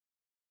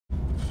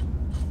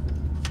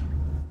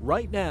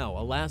Right now,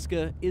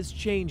 Alaska is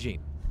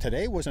changing.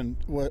 Today was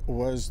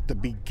the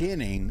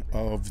beginning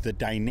of the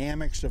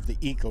dynamics of the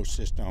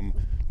ecosystem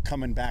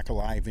coming back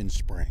alive in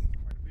spring.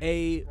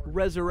 A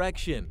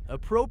resurrection,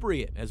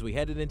 appropriate as we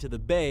headed into the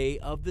bay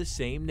of the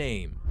same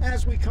name.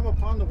 As we come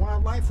upon the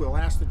wildlife, we'll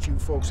ask that you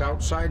folks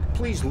outside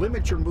please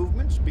limit your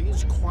movements, be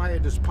as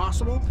quiet as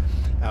possible.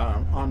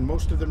 On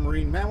most of the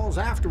marine mammals,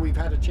 after we've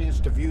had a chance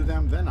to view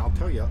them, then I'll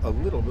tell you a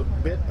little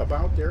bit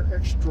about their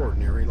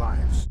extraordinary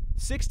lives.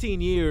 16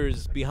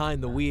 years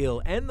behind the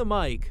wheel and the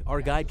mic,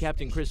 our guide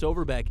Captain Chris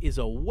Overbeck is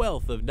a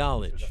wealth of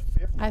knowledge.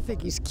 I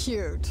think he's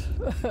cute.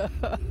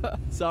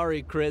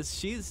 Sorry, Chris,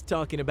 she's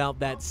talking about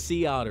that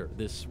sea otter.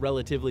 This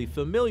relatively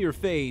familiar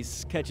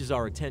face catches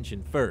our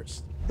attention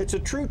first. It's a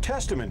true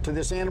testament to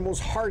this animal's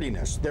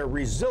hardiness, their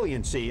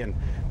resiliency, and,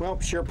 well,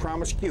 sheer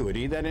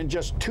promiscuity that in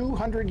just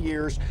 200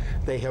 years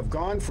they have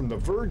gone from the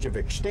verge of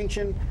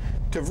extinction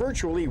to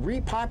virtually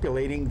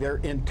repopulating their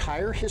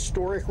entire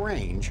historic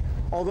range,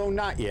 although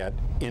not yet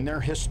in their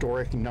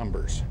historic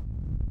numbers.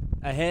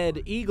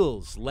 Ahead,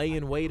 eagles lay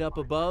in wait up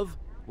above,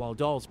 while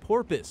Dahl's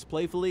porpoise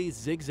playfully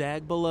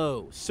zigzag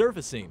below,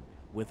 surfacing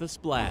with a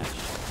splash.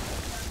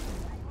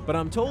 But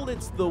I'm told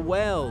it's the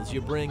whales you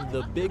bring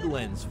the big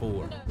lens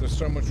for. There's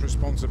so much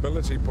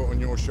responsibility put on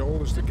your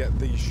shoulders to get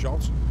these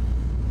shots.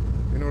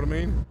 You know what I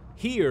mean?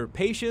 Here,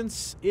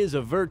 patience is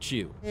a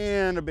virtue.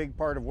 And a big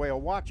part of whale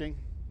watching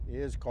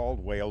is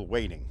called whale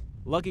waiting.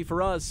 Lucky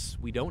for us,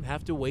 we don't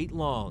have to wait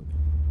long.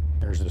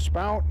 There's the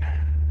spout.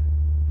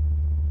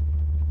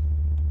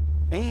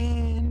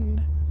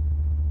 And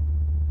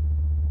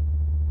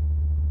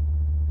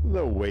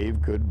the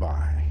wave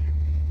goodbye.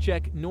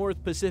 Check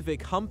North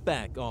Pacific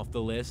humpback off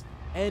the list,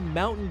 and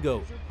mountain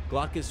goat,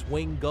 glaucous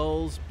winged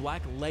gulls,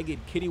 black-legged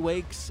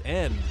kittiwakes,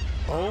 and,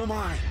 oh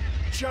my,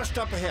 just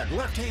up ahead,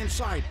 left-hand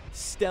side,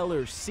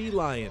 stellar sea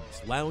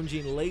lions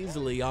lounging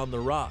lazily on the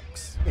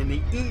rocks. In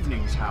the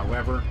evenings,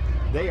 however,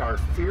 they are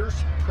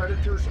fierce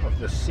predators of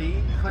the sea,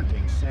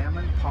 hunting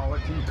salmon,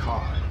 pollock, and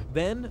cod.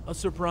 Then a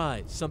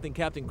surprise, something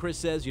Captain Chris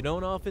says you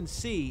don't often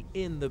see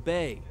in the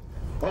bay.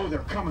 Oh, they're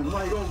coming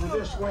right over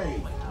this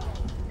way.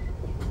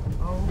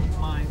 Oh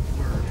my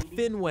word.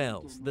 Fin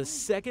whales, the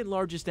second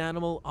largest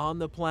animal on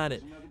the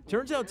planet.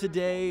 Turns out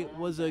today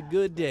was a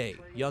good day.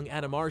 Young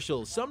Anna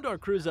Marshall summed our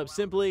cruise up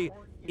simply,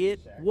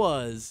 it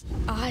was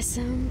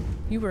awesome.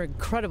 You were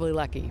incredibly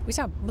lucky. We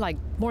saw like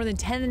more than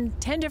 10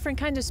 different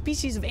kinds of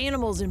species of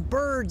animals and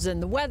birds,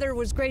 and the weather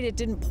was great. It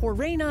didn't pour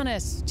rain on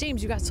us.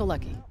 James, you got so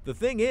lucky. The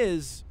thing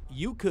is,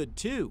 you could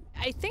too.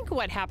 I think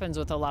what happens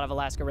with a lot of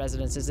Alaska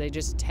residents is they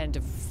just tend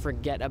to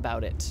forget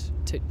about it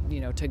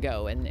to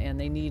go, and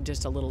they need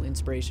just a little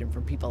inspiration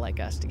from people like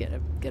us to get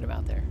them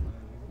out there.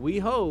 We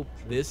hope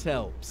this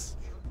helps.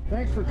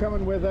 Thanks for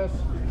coming with us.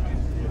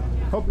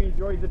 Hope you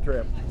enjoyed the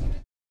trip.